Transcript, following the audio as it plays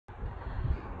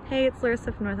Hey, it's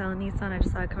Larissa from North Island Nissan. I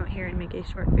just thought I'd come out here and make a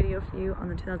short video for you on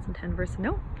the 2010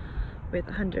 Versa with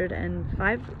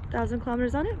 105,000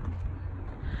 kilometers on it.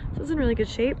 So it's in really good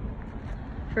shape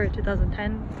for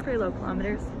 2010, pretty low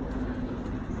kilometers.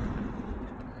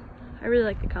 I really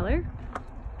like the color.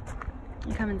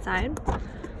 You come inside,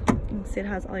 you can see it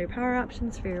has all your power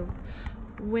options for your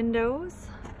windows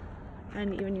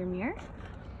and even your mirror.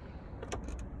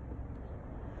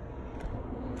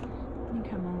 You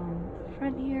come along the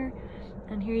front here,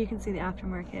 and here you can see the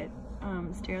aftermarket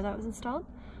stereo that was installed.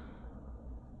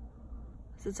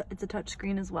 So it's a touch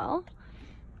screen as well.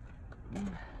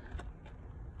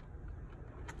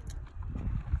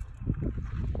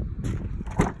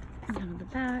 Down the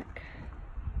back.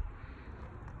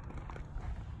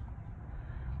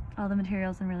 All the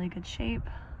materials in really good shape.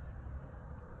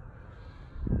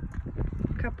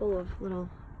 A couple of little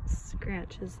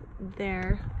scratches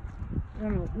there.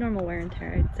 Normal wear and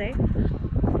tear, I'd say.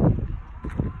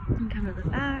 And come to the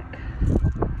back.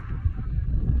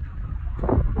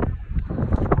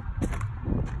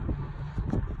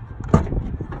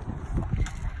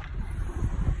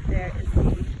 There is the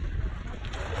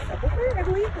subwoofer, I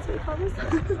believe that's what you call this.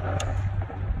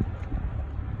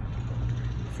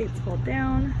 Seats fold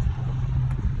down.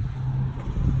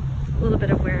 A little bit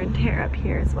of wear and tear up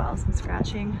here as well, some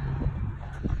scratching.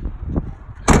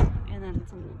 And then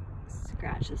some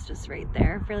scratches just right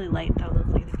there. Fairly light though, looks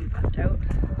like they can be buffed out.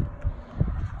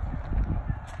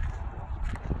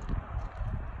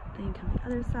 Then you come to the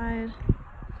other side.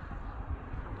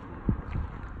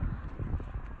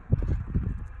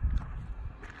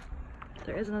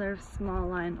 There is another small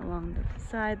line along the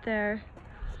side there.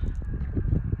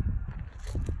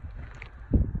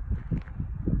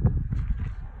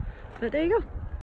 But there you go.